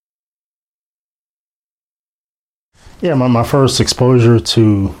Yeah, my first exposure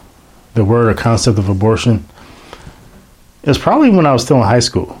to the word or concept of abortion is probably when I was still in high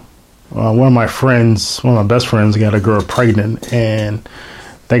school. One of my best friends got a girl pregnant and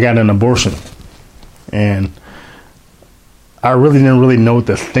they got an abortion. And I really didn't really know what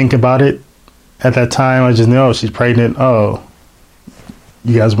to think about it at that time. I just knew, oh, she's pregnant. Oh,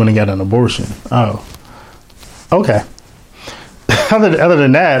 you guys went and got an abortion. Oh, okay. Other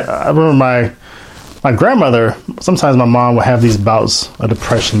than that, I remember my grandmother, sometimes my mom would have these bouts of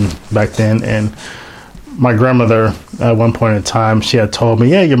depression back then. And my grandmother, at one point in time, she had told me,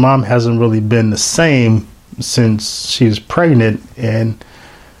 yeah, your mom hasn't really been the same since she was pregnant. And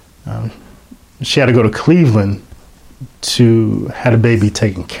she had to go to Cleveland to have a baby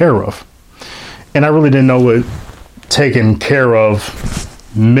taken care of. And I really didn't know what taken care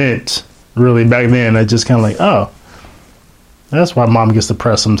of meant really back then. I just kind of like, oh, that's why mom gets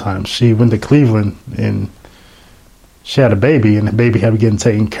depressed sometimes. She went to Cleveland and she had a baby and the baby had to get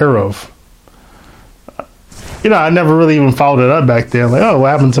taken care of. I never really even followed it up back then. Like, oh,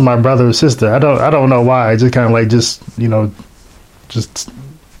 what happened to my brother or sister? I don't know why. I just kind of like, just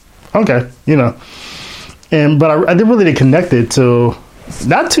okay, but I didn't really connect it till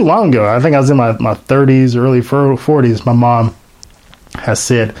not too long ago. I think I was in my 30s, early 40s. My mom has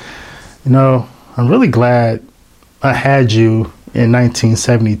said, I'm really glad I had you in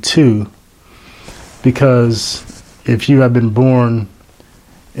 1972, because if you had been born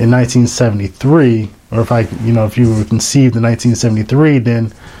in 1973, or if you were conceived in 1973,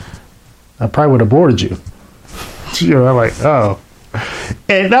 then I probably would have aborted you. I'm like, oh.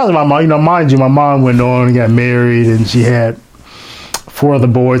 And that was my mom. Mind you, my mom went on and got married, and she had 4 other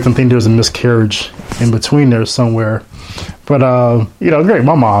boys. I think there was a miscarriage in between there somewhere. But great.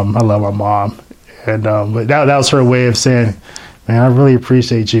 My mom, I love my mom, and but that was her way of saying, man, I really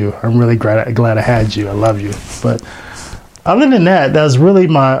appreciate you. I'm really glad I had you. I love you. But other than that, that was really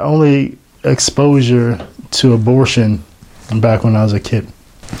my only exposure to abortion back when I was a kid.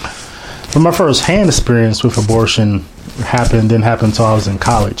 But my first hand experience with abortion didn't happen until I was in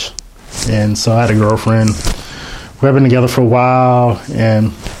college. And so I had a girlfriend. We had been together for a while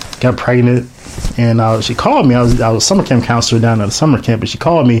and got pregnant. And she called me. I was a summer camp counselor down at a summer camp, and she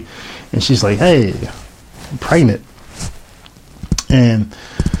called me and she's like, hey, I'm pregnant. And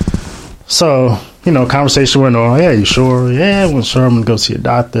so, conversation went on. Yeah, you sure? Yeah, I'm sure. I'm going to go see a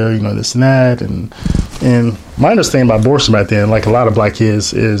doctor, this and that. And my understanding about abortion back then, like a lot of black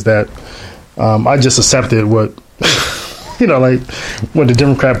kids, is that I just accepted what, like what the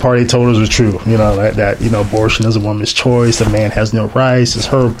Democrat Party told us was true. That abortion is a woman's choice. The man has no rights. It's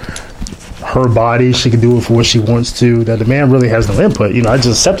her body. She can do it for what she wants to. That the man really has no input. I just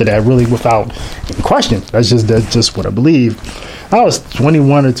accepted that really without question. That's just what I believe. I was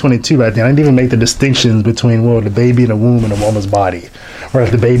 21 or 22 back then. I didn't even make the distinctions between the baby in a womb and a woman's body, or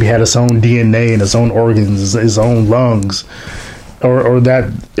if the baby had its own DNA and its own organs, its own lungs, or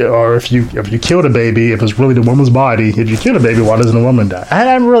if you killed a baby, if it's really the woman's body. If you killed a baby, why doesn't a woman die? I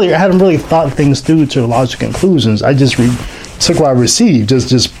hadn't really thought things through to logical conclusions. I just took what I received,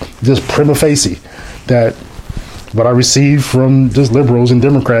 just prima facie, that what I received from just liberals and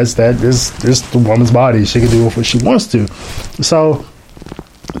Democrats, that is the woman's body. She can do what she wants to. So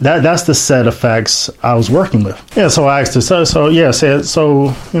that's the set of facts I was working with. Yeah, so I asked her,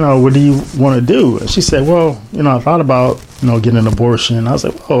 what do you want to do? And she said, well, I thought about, getting an abortion. I was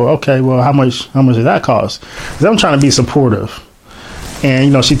like, oh, okay, well, how much does that cost? Because I'm trying to be supportive.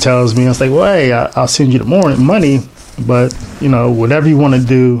 And, she tells me, I was like, well, hey, I'll send you the more money, but, whatever you want to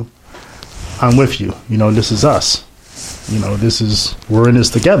do, I'm with you. This is us. We're in this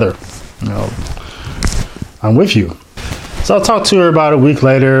together. I'm with you. So I talked to her about a week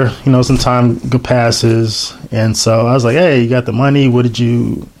later. Some time passes, and so I was like, "Hey, you got the money? What did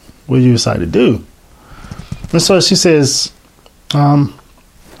you decide to do?" And so she says, "Yeah,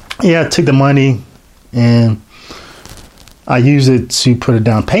 I took the money and I used it to put a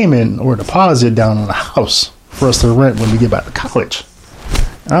down payment or a deposit down on a house for us to rent when we get back to college."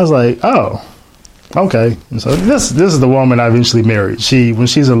 And I was like, "Oh, okay." And so this is the woman I eventually married. When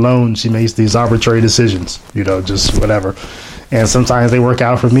she's alone, she makes these arbitrary decisions, just whatever. And sometimes they work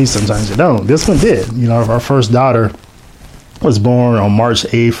out for me, sometimes they don't. This one did. Our first daughter was born on March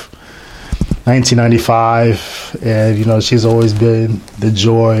 8th, 1995. And, she's always been the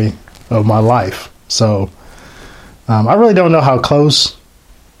joy of my life. So I really don't know how close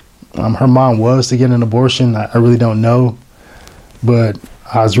her mom was to getting an abortion. I really don't know. But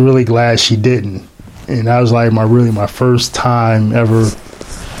I was really glad she didn't. And that was like my first time ever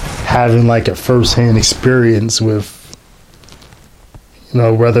having like a firsthand experience with,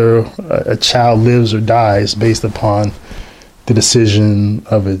 whether a child lives or dies based upon the decision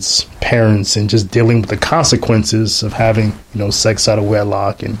of its parents and just dealing with the consequences of having, sex out of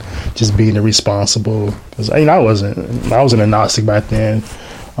wedlock and just being irresponsible. Because I wasn't a Gnostic back then.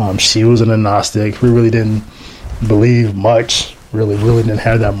 She was an agnostic. We really didn't believe much. Really didn't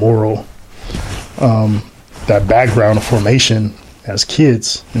have that moral, that background of formation as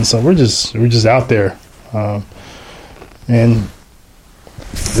kids. And so we're just out there. And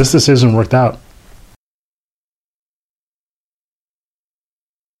this decision worked out.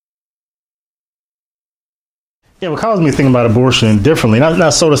 Yeah, what caused me to think about abortion differently,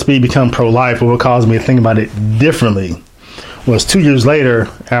 not so to speak become pro-life, but what caused me to think about it differently was 2 years later,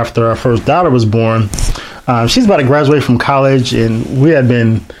 after our first daughter was born. She's about to graduate from college, and we had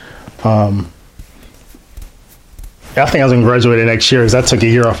been, I think I was going to graduate next year because I took a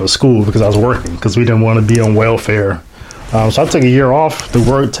year off of school because I was working, because we didn't want to be on welfare. So I took a year off to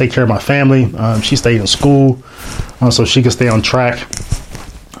work, take care of my family. She stayed in school so she could stay on track.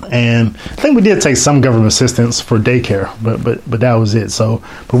 And I think we did take some government assistance for daycare, but that was it. So,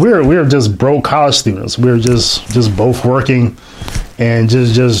 but we were just broke college students. We were just both working and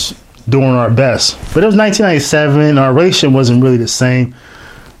just doing our best. But it was 1997. Our relationship wasn't really the same.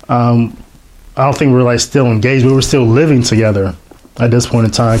 I don't think we were still engaged. We were still living together at this point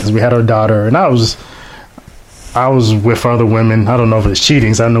in time because we had our daughter, and I was with other women. I don't know if it's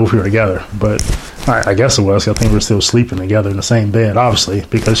cheating. So I don't know if we were together, but I guess it was. I think we were still sleeping together in the same bed, obviously,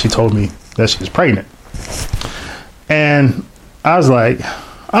 because she told me that she was pregnant. And I was like,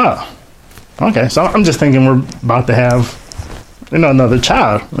 oh, okay. So I'm just thinking we're about to have, another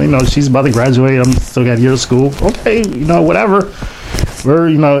child. She's about to graduate. I'm still got a year of school. Okay, whatever.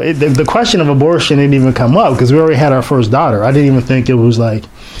 We're, the question of abortion didn't even come up because we already had our first daughter. I didn't even think it was like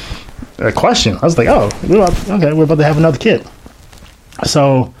a question. I was like, oh, we're about to have another kid.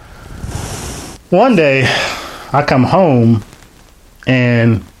 So one day I come home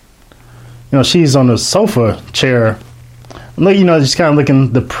and, she's on the sofa chair. Just kind of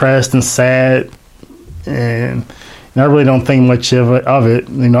looking depressed and sad. And I really don't think much of it.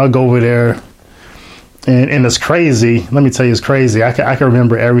 I go over there and it's crazy. Let me tell you, it's crazy. I can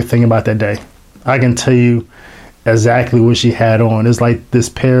remember everything about that day. I can tell you exactly what she had on. It's like this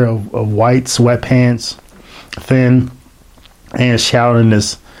pair of white sweatpants, thin, and she had on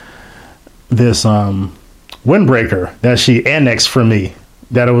this windbreaker that she annexed from me,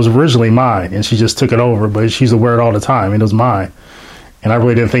 that it was originally mine, and she just took it over, but she used to wear it all the time. It was mine. And I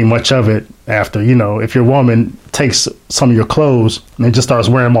really didn't think much of it after, if your woman takes some of your clothes and just starts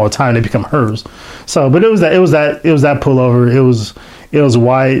wearing them all the time, they become hers. So, but it was that pullover. It was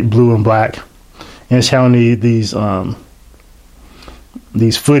white, blue, and black. And she had these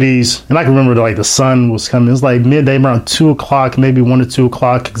footies. And I can remember the sun was coming. It was like midday, around 2 o'clock, maybe 1 or 2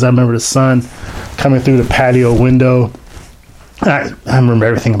 o'clock, because I remember the sun coming through the patio window. And I remember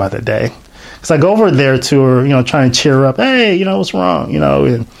everything about that day. Because I go over there to her, trying to cheer her up. Hey, what's wrong?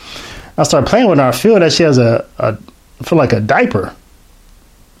 And I start playing with her. I feel that she has a diaper.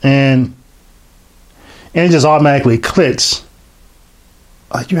 And it just automatically clicks.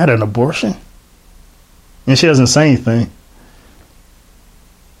 Like, you had an abortion? And she doesn't say anything.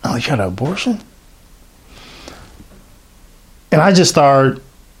 Oh, you had an abortion? And I just start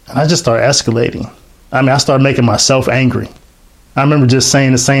escalating. I start making myself angry. I remember just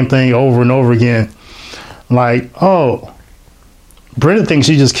saying the same thing over and over again. Like, oh, Brenda thinks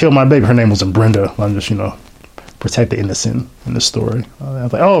she just killed my baby. Her name wasn't Brenda. I'm just, protect the innocent in the story. I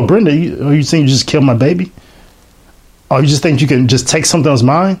was like, oh, Brenda, you think you just killed my baby? Oh, you just think you can just take something that's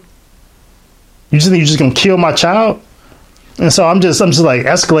mine? You just think you're just going to kill my child? And so I'm just like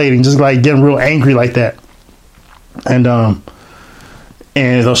escalating, just like getting real angry like that.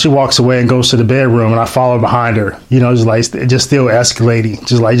 And so she walks away and goes to the bedroom, and I follow behind her, just still escalating,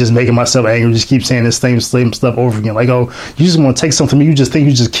 just making myself angry, just keep saying this same stuff over again. Like, oh, you just want to take something from me. You just think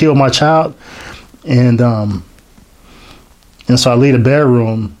you just killed my child. And so I leave the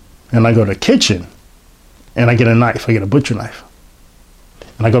bedroom and I go to the kitchen and I get a knife. I get a butcher knife.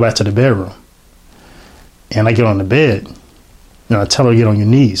 And I go back to the bedroom and I get on the bed and I tell her, get on your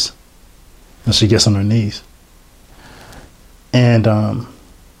knees. And she gets on her knees. And,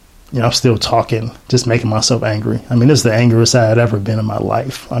 I'm still talking, just making myself angry. This is the angriest I had ever been in my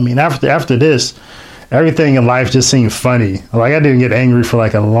life. After this, everything in life just seemed funny. Like, I didn't get angry for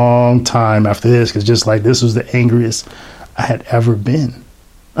a long time after this, because this was the angriest I had ever been.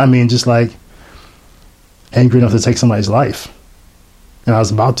 Just angry enough to take somebody's life. And I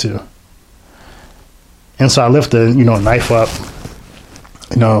was about to. And so I lift the, knife up,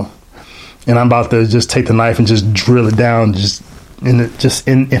 and I'm about to just take the knife and just drill it down, just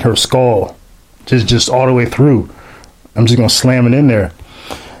in her skull, just all the way through. I'm just gonna slam it in there,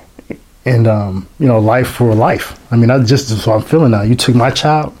 and life for life. I mean, that's what I'm feeling now. You took my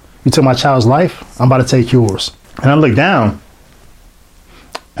child's life. I'm about to take yours. And I look down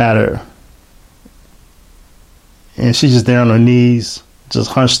at her, and she's just there on her knees,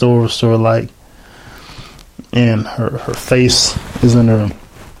 just hunched over, sort of like, and her face is in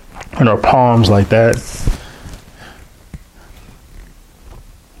her palms like that.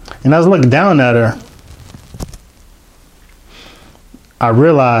 And as I look down at her, I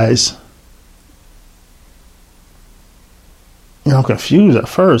realize, I'm confused at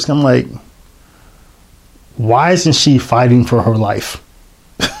first. I'm like, why isn't she fighting for her life?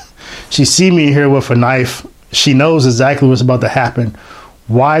 She see me here with a knife. She knows exactly what's about to happen.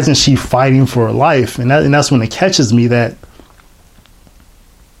 Why isn't she fighting for her life? And that's when it catches me that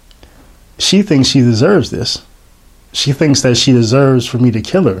she thinks she deserves this. She thinks that she deserves for me to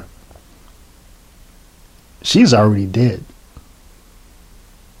kill her. She's already dead.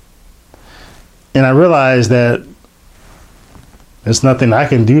 And I realize that there's nothing I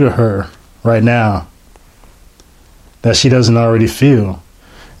can do to her right now that she doesn't already feel.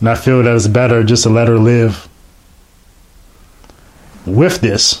 And I feel that it's better just to let her live with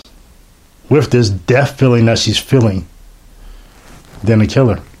this death feeling that she's feeling than to kill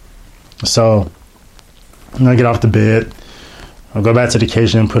her. So I get off the bed. I'll go back to the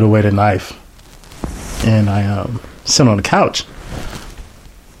kitchen and put away the knife. And I sit on the couch.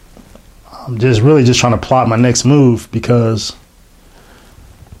 I'm just trying to plot my next move, because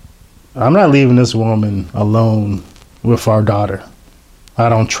I'm not leaving this woman alone with our daughter. I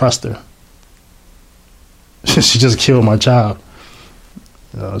don't trust her. She just killed my child.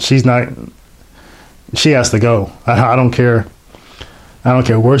 She has to go. I don't care. I don't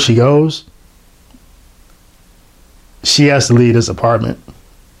care where she goes. She has to leave this apartment.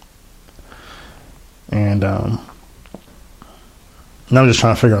 And I'm just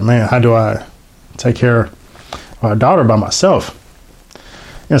trying to figure out, man, how do I take care of our daughter by myself?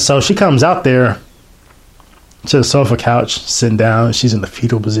 And so she comes out there to the sofa couch, sitting down, and she's in the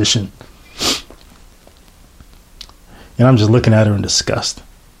fetal position. And I'm just looking at her in disgust.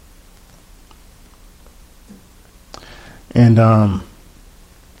 And, some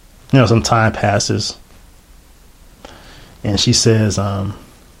time passes. And she says, I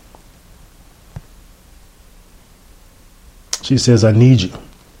need you.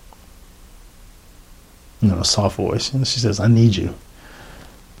 A soft voice. And she says, I need you.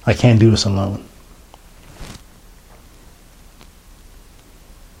 I can't do this alone.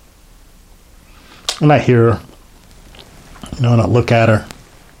 And I hear her, and I look at her,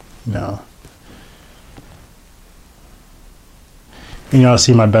 and I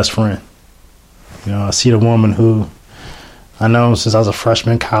see my best friend. I see the woman who I know since I was a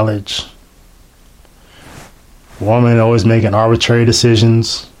freshman in college. Woman always making arbitrary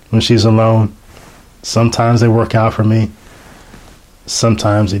decisions when she's alone. Sometimes they work out for me.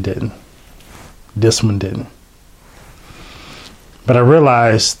 Sometimes they didn't. This one didn't. But I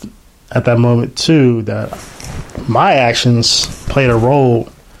realized at that moment too that my actions played a role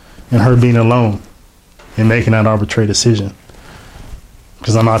in her being alone and making that arbitrary decision.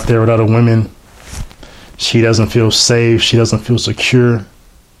 Because I'm out there with other women. She doesn't feel safe. She doesn't feel secure.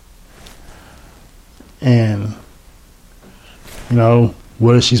 And,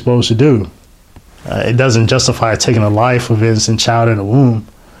 what is she supposed to do? It doesn't justify taking the life of an innocent child in the womb.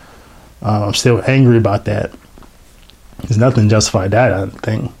 I'm still angry about that. There's nothing to justify that, I don't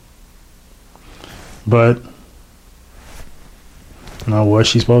think. But, what is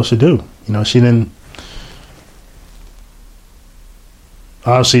she supposed to do? She didn't.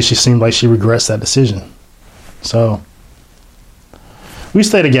 Obviously, she seemed like she regrets that decision. So, we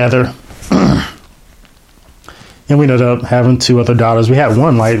stayed together. And we ended up having 2 other daughters. We had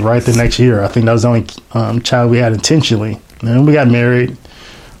one right the next year. I think that was the only child we had intentionally. And we got married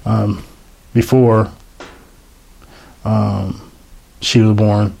before she was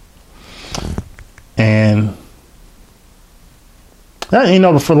born. And,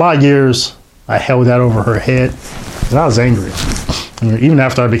 but for a lot of years, I held that over her head. And I was angry. Even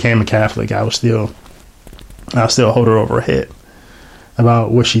after I became a Catholic, I still hold her over her head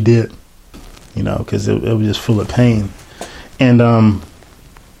about what she did. Because it was just full of pain. And I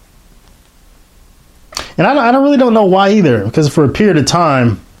really don't know why either. Because for a period of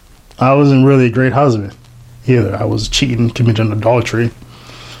time, I wasn't really a great husband either. I was cheating, committing adultery.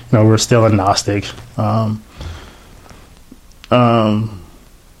 We're still agnostic. It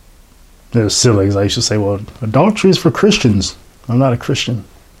was silly because I used to say, well, adultery is for Christians. I'm not a Christian.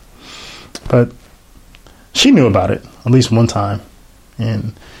 But she knew about it at least one time.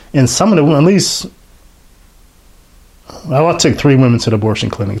 And some of the, at least, well, I took 3 women to the abortion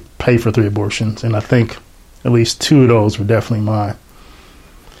clinic, paid for 3 abortions, and I think at least 2 of those were definitely mine.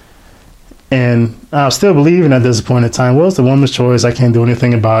 And I was still believing at this point in time, well, it's the woman's choice. I can't do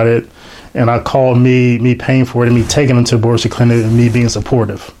anything about it. And I called me paying for it and me taking them to abortion clinic and me being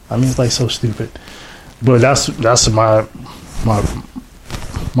supportive. I mean, it's like so stupid. But that's my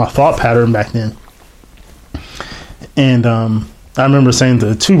thought pattern back then. And I remember saying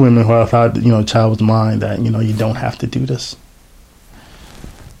to 2 women who I thought, the child was mine, that, you don't have to do this.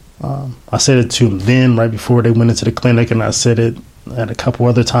 I said it to them then, right before they went into the clinic, and I said it at a couple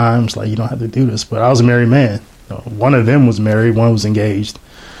other times, like, you don't have to do this. But I was a married man. One of them was married, one was engaged.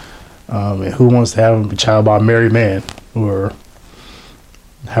 And who wants to have a child by a married man, or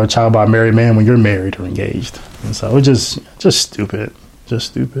have a child by a married man when you're married or engaged? And so it was just stupid,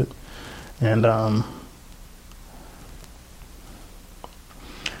 And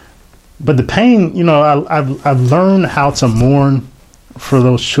but the pain, I've learned how to mourn for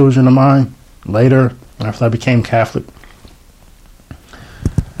those children of mine later after I became Catholic.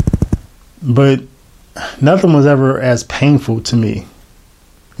 But nothing was ever as painful to me.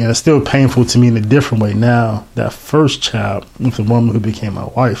 And it's still painful to me in a different way now, that first child with the woman who became my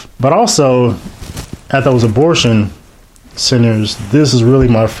wife. But also, at those abortion centers, this is really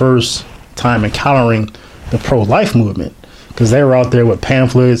my first time encountering the pro-life movement, because they were out there with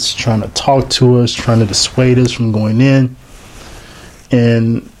pamphlets trying to talk to us, trying to dissuade us from going in.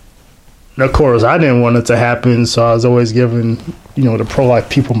 And of course, I didn't want it to happen, so I was always giving, the pro-life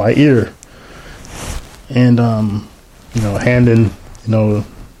people my ear. And, handing, the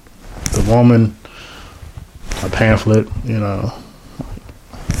woman a pamphlet, do you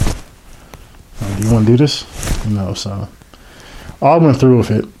want to do this? So I went through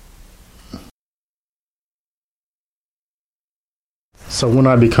with it. So when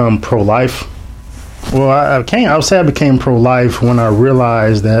I become pro-life, I would say I became pro-life when I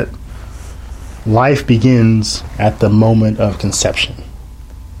realized that life begins at the moment of conception.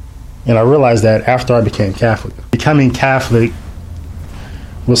 And I realized that after I became Catholic. Becoming Catholic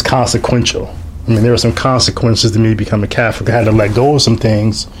was consequential. I mean, there were some consequences to me becoming Catholic. I had to let go of some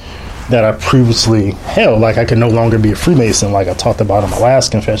things that I previously held. Like I could no longer be a Freemason, like I talked about in my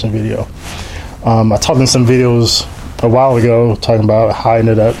last confession video. I talked in some videos a while ago talking about how I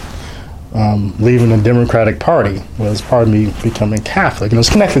ended up leaving the Democratic Party was part of me becoming Catholic. And it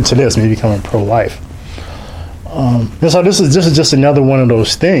was connected to this, me becoming pro-life. And so this is just another one of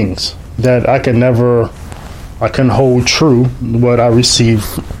those things that I couldn't hold true what I received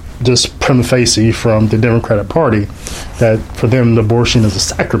just prima facie from the Democratic Party, that for them abortion is a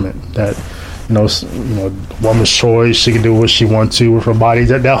sacrament, that woman's choice, she can do what she wants to with her body,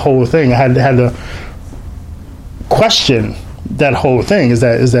 that whole thing. I had to question that whole thing. Is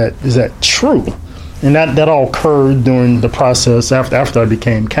that true? And that all occurred during the process after I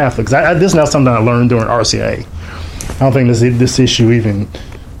became Catholic. This is not something I learned during RCA. I don't think this issue even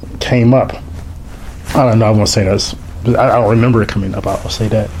came up. I don't know. I won't say this. I don't remember it coming up. I'll say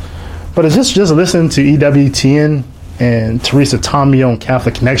that. But it's just listening to EWTN and Teresa Tomeo on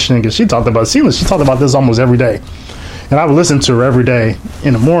Catholic Connection, because she talked about this almost every day. And I would listen to her every day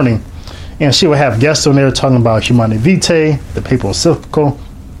in the morning. And she would have guests on there talking about Humanae Vitae, the papal encyclical.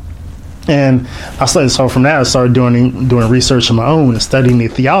 And so from that, I started doing research on my own and studying the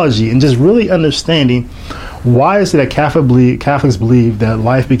theology and just really understanding why is it that Catholics believe that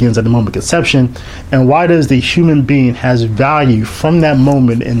life begins at the moment of conception, and why does the human being has value from that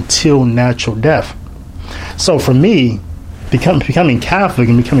moment until natural death. So for me, becoming Catholic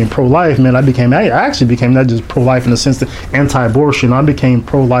and becoming pro-life, man, I actually became not just pro-life in the sense that anti-abortion. I became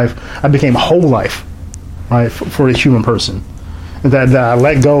pro-life. I became whole life, right, for the human person. That I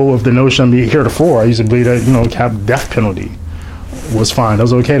let go of the notion of heretofore. I used to believe that death penalty was fine. It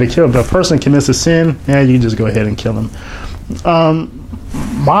was okay to kill. If a person commits a sin, you just go ahead and kill him.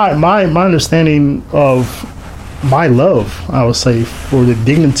 My understanding of my love, I would say, for the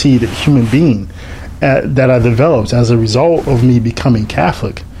dignity of the human being that I developed as a result of me becoming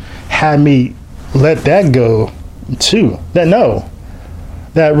Catholic, had me let that go too.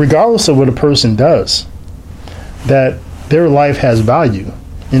 That regardless of what a person does, that their life has value,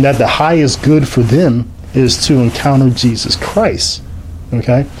 and that the highest good for them is to encounter Jesus Christ.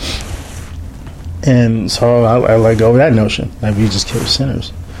 Okay? And so I let go of that notion that we just kill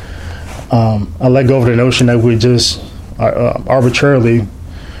sinners. I let go of the notion that we just arbitrarily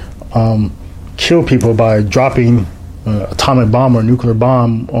kill people by dropping an atomic bomb or nuclear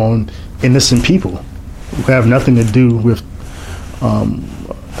bomb on innocent people who have nothing to do with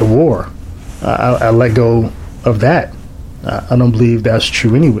the war. I let go of that. I don't believe that's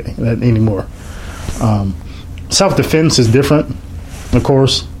true anymore. Self-defense is different, of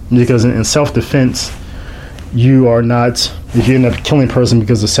course, because in self-defense, you are not, if you end up killing a person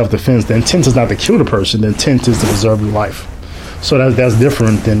because of self-defense, the intent is not to kill the person, the intent is to preserve your life. So that's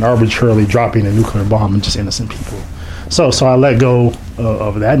different than arbitrarily dropping a nuclear bomb on just innocent people. So I let go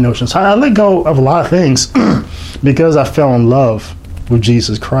of that notion. So I let go of a lot of things because I fell in love with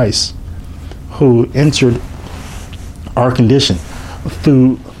Jesus Christ, who entered our condition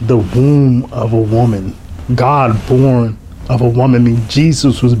through the womb of a woman. God born of a woman. I mean,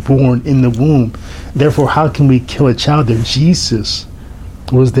 Jesus was born in the womb. Therefore, how can we kill a child there? Jesus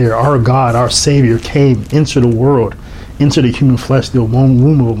was there. Our God, our Savior came into the world, into the human flesh, the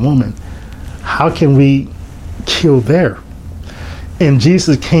womb of a woman. How can we kill there? And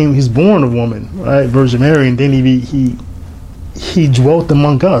Jesus came, he's born a woman, right? Virgin Mary, and then he dwelt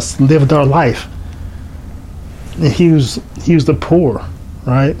among us, lived our life. And he was the poor,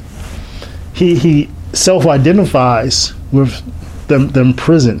 right? He self-identifies with the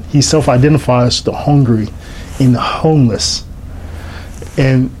imprisoned. He self-identifies the hungry and the homeless.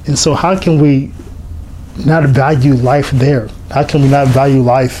 And so how can we not value life there? How can we not value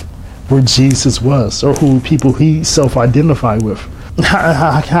life where Jesus was, or who people he self-identified with?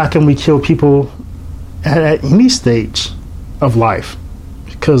 How can we kill people at any stage of life?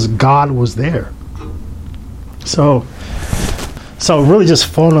 Because God was there. So really just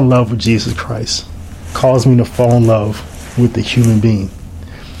falling in love with Jesus Christ caused me to fall in love with the human being.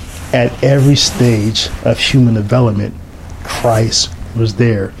 At every stage of human development, Christ was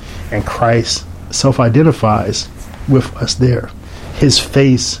there, and Christ self-identifies with us there. His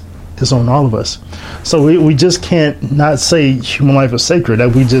face is on all of us. So we just can't not say human life is sacred,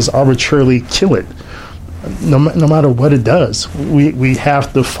 that we just arbitrarily kill it. No matter what it does, we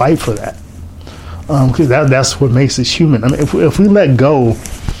have to fight for that. Because that's what makes us human. I mean, if we let go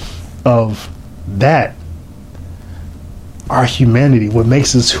of that, our humanity, what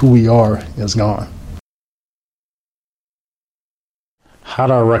makes us who we are, is gone. How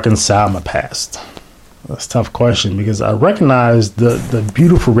do I reconcile my past? That's a tough question, because I recognize the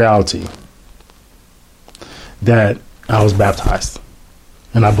beautiful reality that I was baptized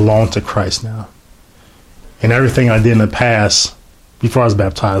and I belong to Christ now. And everything I did in the past before I was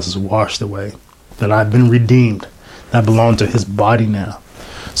baptized is washed away. That I've been redeemed. That I belong to his body now.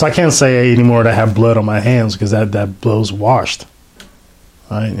 So I can't say anymore that I have blood on my hands, because that blood's washed.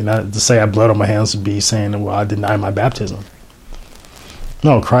 Right? And to say I have blood on my hands would be saying, well, I deny my baptism.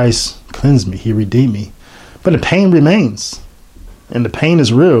 No, Christ cleansed me. He redeemed me. But the pain remains. And the pain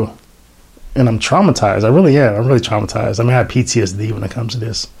is real. And I'm traumatized. I really am. I'm really traumatized. I mean, I have PTSD when it comes to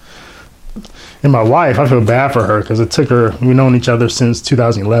this. And my wife, I feel bad for her, because it took her, we've known each other since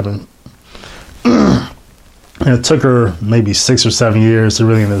 2011. And it took her maybe 6 or 7 years to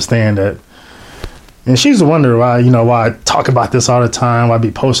really understand that. And she used to wonder why I talk about this all the time, why I be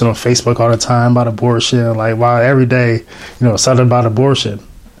posting on Facebook all the time about abortion, like why every day, something about abortion,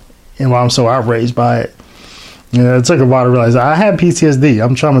 and why I'm so outraged by it. It took a while to realize I have PTSD.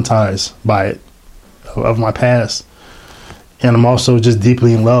 I'm traumatized by it, of my past. And I'm also just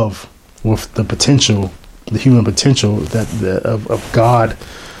deeply in love with the potential, the human potential of God,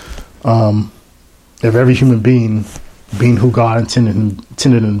 of every human being being who God intended him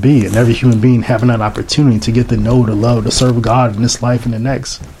to be, and every human being having that opportunity to get to know, to love, to serve God in this life and the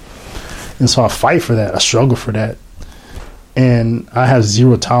next. And so I fight for that. I struggle for that. And I have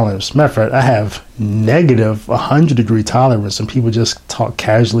zero tolerance. Matter of fact, I have negative 100-degree tolerance, and people just talk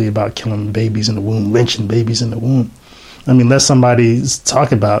casually about killing babies in the womb, lynching babies in the womb. I mean, let somebody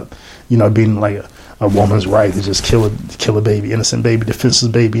talk about, being like a woman's right to just kill a baby, innocent baby, defenseless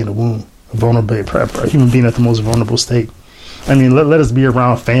baby in the womb. A vulnerable, a human being at the most vulnerable state. I mean, let us be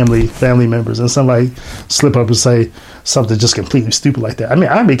around family members, and somebody slip up and say something just completely stupid like that. I mean,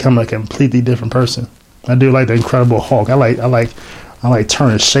 I become a completely different person. I do like the Incredible Hulk. I like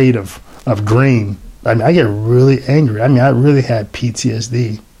turning a shade of green. I mean, I get really angry. I mean, I really had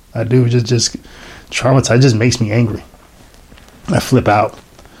PTSD. I do just traumatized. It just makes me angry. I flip out.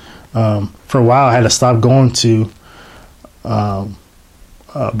 For a while, I had to stop going to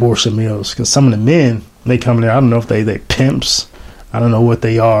abortion mills, because some of the men, they come in there, I don't know if they pimps, I don't know what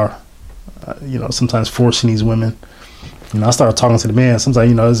they are, sometimes forcing these women. I started talking to the man.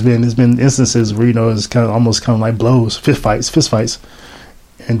 Sometimes, there's been instances where, it's kind of almost kind of like blows, fist fights.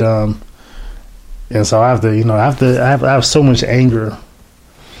 And so I have so much anger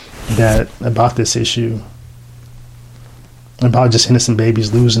about this issue, about just innocent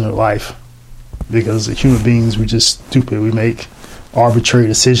babies losing their life, because as human beings, we're just stupid. We make arbitrary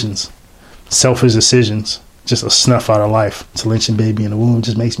decisions, selfish decisions, just a snuff out of life. To lynch a baby in the womb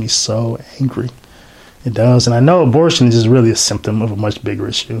just makes me so angry. It does. And I know abortion is just really a symptom of a much bigger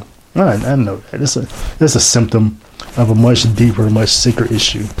issue. I know that. It's a symptom of a much deeper, much sicker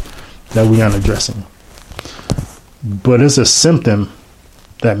issue that we aren't addressing. But it's a symptom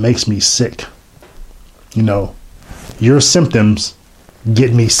that makes me sick. You know, your symptoms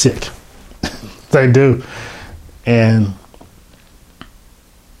get me sick. They do. And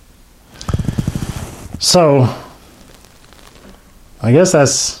so I guess I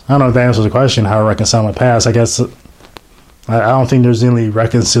don't know if that answers the question, how I reconcile my past. I guess I don't think there's any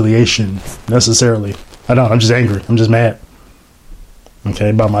reconciliation necessarily. I don't. I'm just angry. I'm just mad. Okay,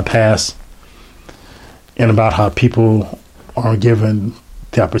 about my past and about how people aren't given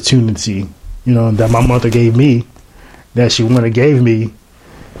the opportunity, you know, that my mother gave me, that she wouldn't have gave me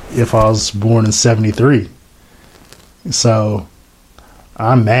if I was born in 73. So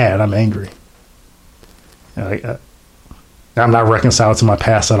I'm mad. I'm angry. I'm not reconciled to my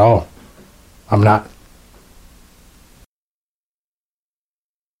past at all. I'm not.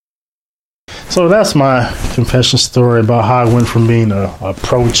 So that's my confession story about how I went from being a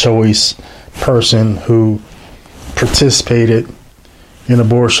pro-choice person who participated in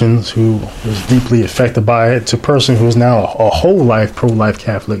abortions, who was deeply affected by it, to a person who is now a whole life pro-life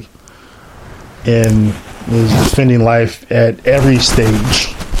Catholic and is defending life at every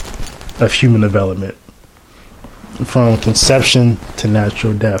stage of human development, from conception to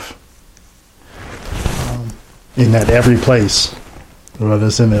natural death, in that every place, whether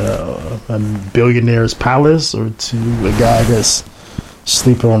it's in a billionaire's palace or to a guy that's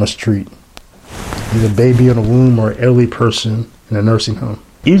sleeping on the street, either a baby in a womb or an elderly person in a nursing home.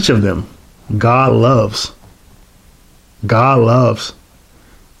 Each of them, God loves. God loves.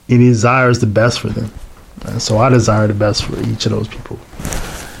 And He desires the best for them. And so I desire the best for each of those people.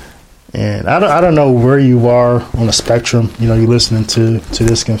 And I don't know where you are on the spectrum. You know, you're listening to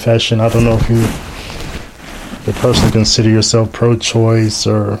this confession. I don't know if you, the person, consider yourself pro-choice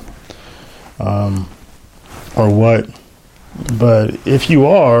or what. But if you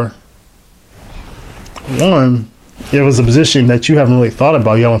are, one, it was a position that you haven't really thought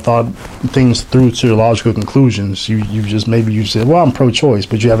about. You haven't thought things through to your logical conclusions. You said, well, I'm pro-choice,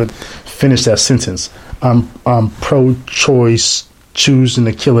 but you haven't finished that sentence. I'm pro-choice, choosing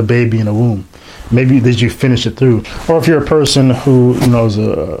to kill a baby in a womb. Maybe did you finish it through? Or if you're a person who, you know, is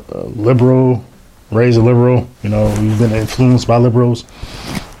a liberal, raised a liberal, you know, you've been influenced by liberals,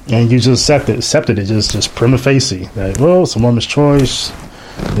 and you just accepted it, just prima facie, that, well, it's a woman's choice,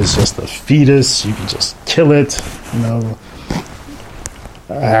 it's just a fetus, you can just kill it, you know.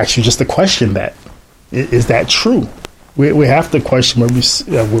 Actually, just to question that. Is that true? We have to question what we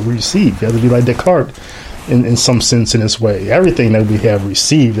receive. You have to be like Descartes in some sense in this way. Everything that we have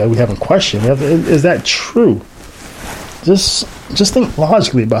received, that we haven't questioned, is that true? Just think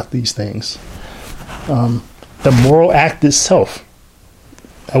logically about these things. The moral act itself.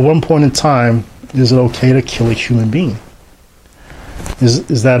 At one point in time, is it okay to kill a human being?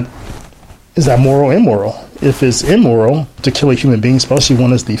 Is that moral or immoral? If it's immoral to kill a human being, especially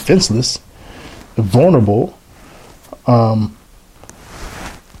one that's defenseless, vulnerable,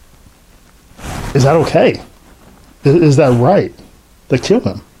 is that okay? Is that right to kill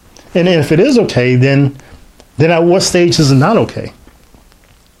him? And if it is okay, then at what stage is it not okay?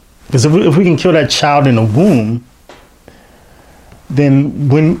 Because if we can kill that child in the womb, then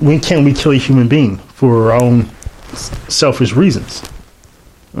when can we kill a human being for our own selfish reasons?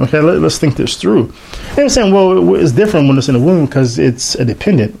 Okay, let's think this through. And I'm saying, well, it's different when it's in the womb because it's a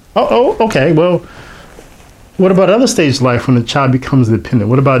dependent. Okay, well, what about other stages of life when the child becomes dependent?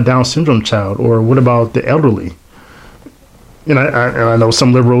 What about a Down syndrome child? Or what about the elderly? And I know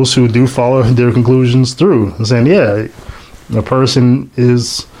some liberals who do follow their conclusions through, and saying, yeah, a person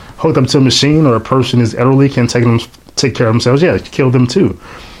is hooked up to a machine or a person is elderly, can't take care of themselves. Yeah, kill them too.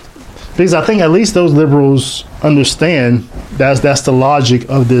 Because I think at least those liberals understand that's the logic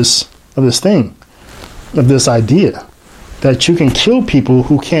of this thing, of this idea, that you can kill people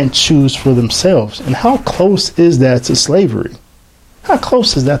who can't choose for themselves. And how close is that to slavery? How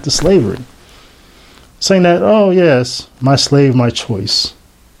close is that to slavery? Saying that, oh yes, my slave, my choice.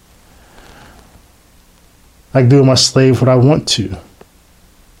 I can do with my slave what I want to.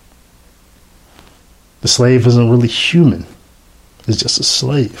 The slave isn't really human. It's just a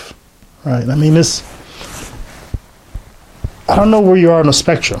slave. Right? I mean, I don't know where you are on the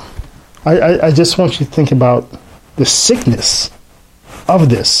spectrum. I just want you to think about the sickness of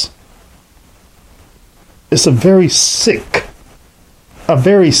this. It's a very sick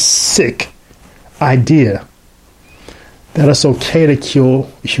idea that it's okay to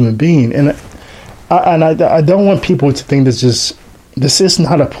kill a human being. And I don't want people to think this is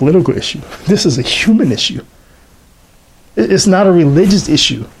not a political issue. This is a human issue. It's not a religious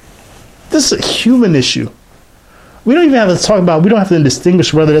issue. This is a human issue. We don't even have to talk about, we don't have to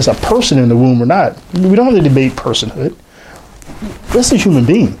distinguish whether there's a person in the womb or not. We don't have to debate personhood. It's a human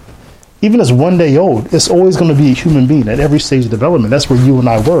being. Even as 1 day old, it's always going to be a human being at every stage of development. That's where you and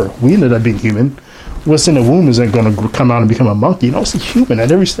I were. We ended up being human. What's in the womb isn't going to come out and become a monkey. No, it's a human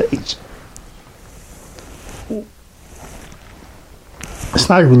at every stage. It's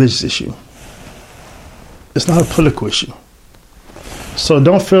not a religious issue. It's not a political issue. So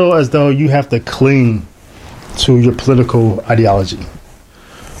don't feel as though you have to cling to your political ideology.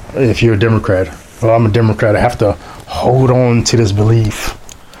 If you're a Democrat, well, I'm a Democrat, I have to hold on to this belief.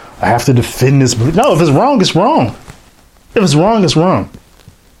 I have to defend this belief. No, if it's wrong, it's wrong. If it's wrong, it's wrong.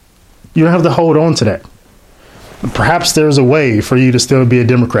 You don't have to hold on to that. Perhaps there's a way for you to still be a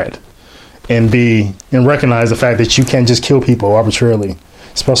Democrat and recognize the fact that you can't just kill people arbitrarily,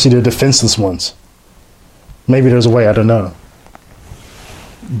 especially the defenseless ones. Maybe there's a way, I don't know.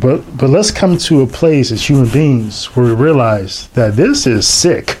 But let's come to a place as human beings where we realize that this is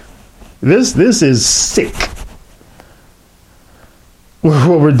sick. This is sick.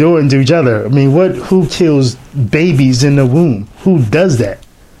 What we're doing to each other. I mean, who kills babies in the womb? Who does that?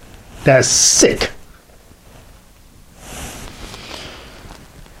 That's sick.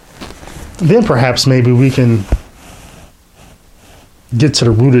 Then perhaps maybe we can get to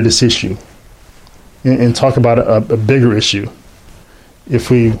the root of this issue and talk about a bigger issue.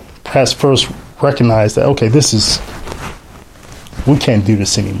 If we perhaps first recognize that, okay, we can't do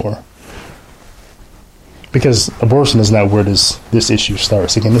this anymore. Because abortion is not where this issue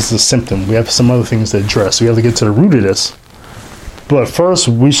starts. Again, this is a symptom. We have some other things to address. We have to get to the root of this. But first,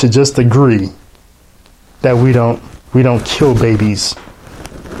 we should just agree that we don't kill babies,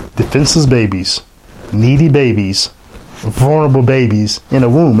 defenseless babies, needy babies, vulnerable babies in a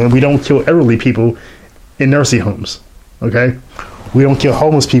womb, and we don't kill elderly people in nursing homes. Okay, we don't kill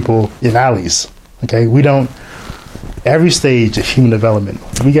homeless people in alleys. Okay, we don't. Every stage of human development,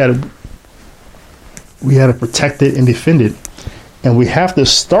 we gotta protect it and defend it. And we have to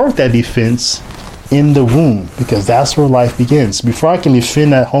start that defense in the womb, because that's where life begins. Before I can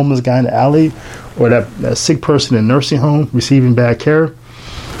defend that homeless guy in the alley or that sick person in a nursing home receiving bad care,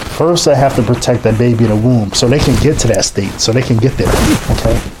 first I have to protect that baby in the womb so they can get to that state, so they can get there.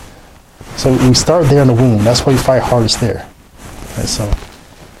 Okay? So we start there in the womb. That's why you fight hardest there. Okay, so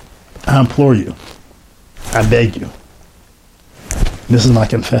I implore you. I beg you. This is my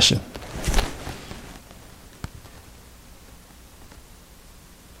confession.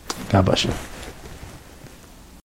 God bless you.